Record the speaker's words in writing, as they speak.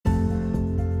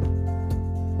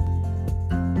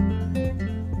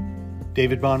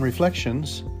David Bond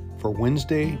Reflections for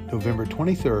Wednesday, November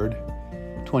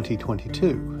 23rd,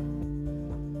 2022.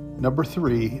 Number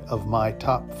 3 of my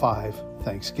top 5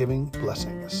 Thanksgiving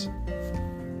blessings.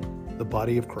 The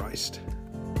body of Christ.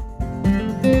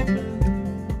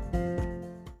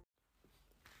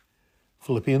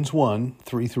 Philippians 1,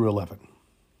 3 through 11.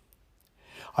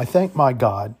 I thank my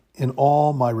God in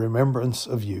all my remembrance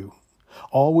of you,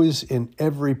 always in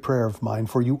every prayer of mine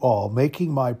for you all,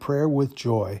 making my prayer with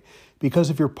joy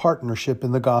because of your partnership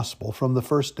in the gospel from the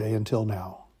first day until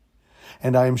now.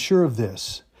 And I am sure of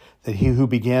this, that he who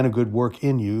began a good work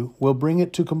in you will bring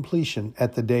it to completion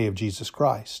at the day of Jesus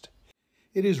Christ.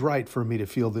 It is right for me to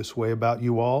feel this way about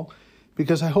you all,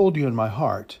 because I hold you in my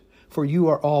heart, for you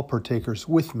are all partakers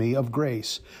with me of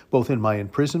grace, both in my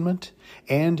imprisonment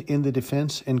and in the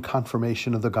defense and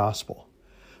confirmation of the gospel.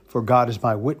 For God is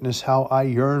my witness how I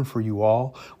yearn for you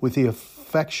all with the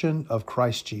affection of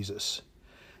Christ Jesus.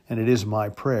 And it is my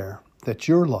prayer that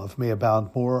your love may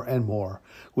abound more and more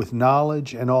with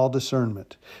knowledge and all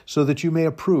discernment, so that you may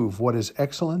approve what is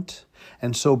excellent,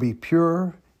 and so be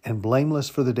pure and blameless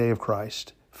for the day of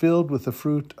Christ, filled with the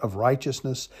fruit of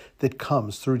righteousness that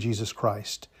comes through Jesus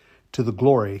Christ, to the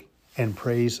glory and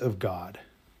praise of God.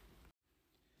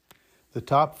 The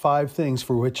top 5 things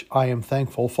for which I am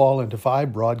thankful fall into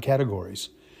 5 broad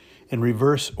categories. In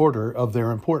reverse order of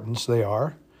their importance, they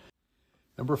are: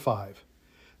 number 5,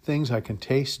 things I can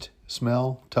taste,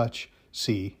 smell, touch,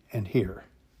 see, and hear.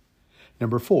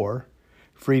 Number 4,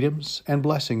 freedoms and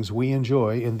blessings we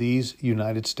enjoy in these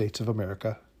United States of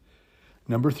America.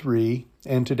 Number 3,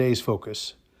 and today's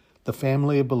focus, the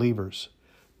family of believers,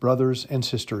 brothers and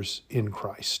sisters in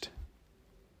Christ.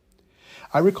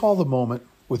 I recall the moment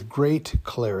with great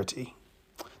clarity.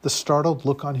 The startled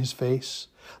look on his face,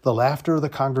 the laughter of the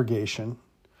congregation,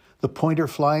 the pointer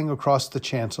flying across the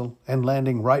chancel and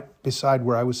landing right beside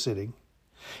where I was sitting.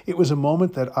 It was a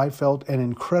moment that I felt an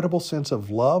incredible sense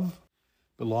of love,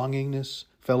 belongingness,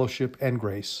 fellowship, and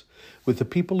grace with the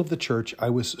people of the church I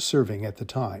was serving at the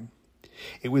time.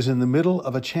 It was in the middle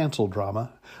of a chancel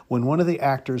drama when one of the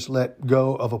actors let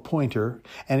go of a pointer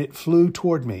and it flew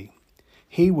toward me.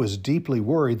 He was deeply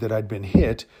worried that I'd been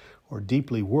hit, or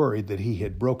deeply worried that he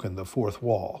had broken the fourth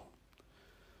wall.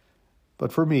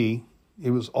 But for me, it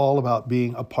was all about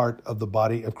being a part of the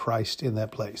body of Christ in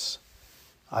that place.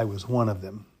 I was one of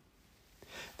them.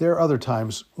 There are other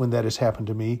times when that has happened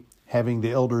to me, having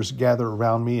the elders gather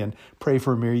around me and pray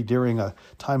for me during a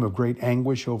time of great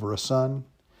anguish over a son,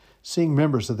 seeing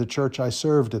members of the church I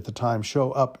served at the time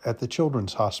show up at the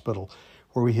children's hospital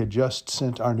where we had just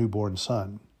sent our newborn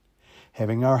son,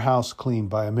 having our house cleaned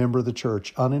by a member of the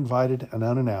church, uninvited and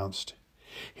unannounced,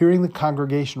 hearing the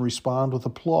congregation respond with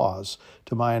applause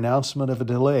to my announcement of a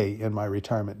delay in my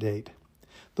retirement date.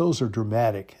 Those are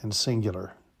dramatic and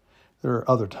singular. There are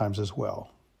other times as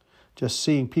well. Just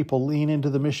seeing people lean into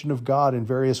the mission of God in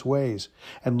various ways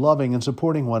and loving and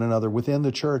supporting one another within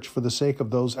the church for the sake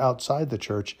of those outside the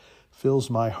church fills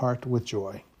my heart with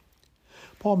joy.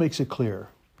 Paul makes it clear,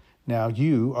 now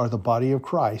you are the body of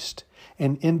Christ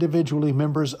and individually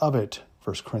members of it,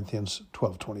 1 Corinthians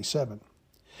 12:27.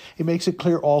 It makes it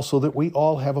clear also that we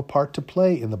all have a part to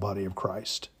play in the body of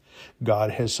Christ.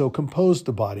 God has so composed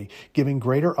the body, giving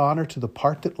greater honor to the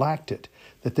part that lacked it,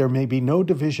 that there may be no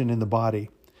division in the body,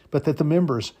 but that the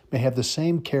members may have the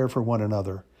same care for one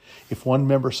another. If one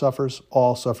member suffers,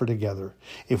 all suffer together.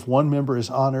 If one member is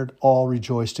honored, all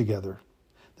rejoice together.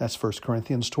 That's 1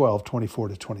 Corinthians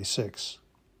 12:24-26.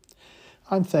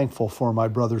 I'm thankful for my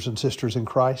brothers and sisters in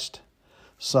Christ.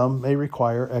 Some may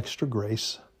require extra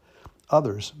grace.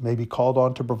 Others may be called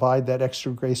on to provide that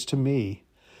extra grace to me.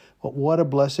 But what a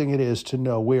blessing it is to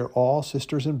know we are all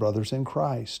sisters and brothers in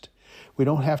Christ. We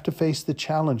don't have to face the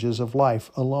challenges of life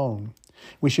alone.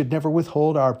 We should never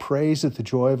withhold our praise at the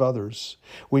joy of others.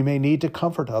 We may need to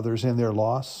comfort others in their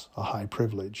loss, a high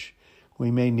privilege.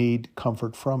 We may need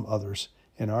comfort from others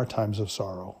in our times of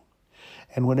sorrow.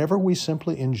 And whenever we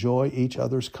simply enjoy each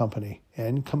other's company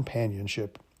and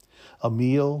companionship, a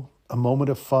meal, a moment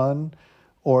of fun,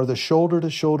 or the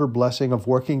shoulder-to-shoulder blessing of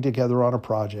working together on a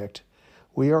project,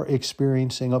 we are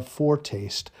experiencing a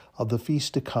foretaste of the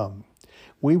feast to come.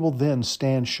 We will then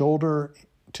stand shoulder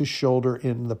to shoulder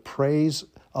in the praise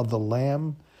of the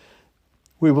Lamb.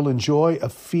 We will enjoy a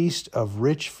feast of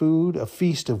rich food, a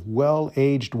feast of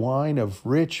well-aged wine, of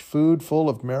rich food full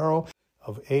of marrow,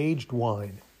 of aged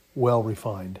wine, well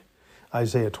refined.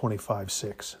 Isaiah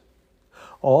 25:6.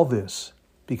 All this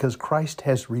because Christ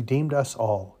has redeemed us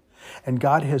all, and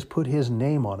God has put his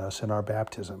name on us in our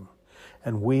baptism,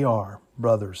 and we are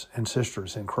brothers and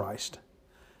sisters in Christ.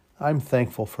 I'm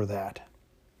thankful for that.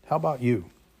 How about you?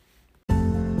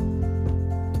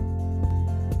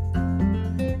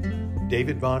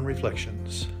 David Bond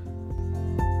Reflections.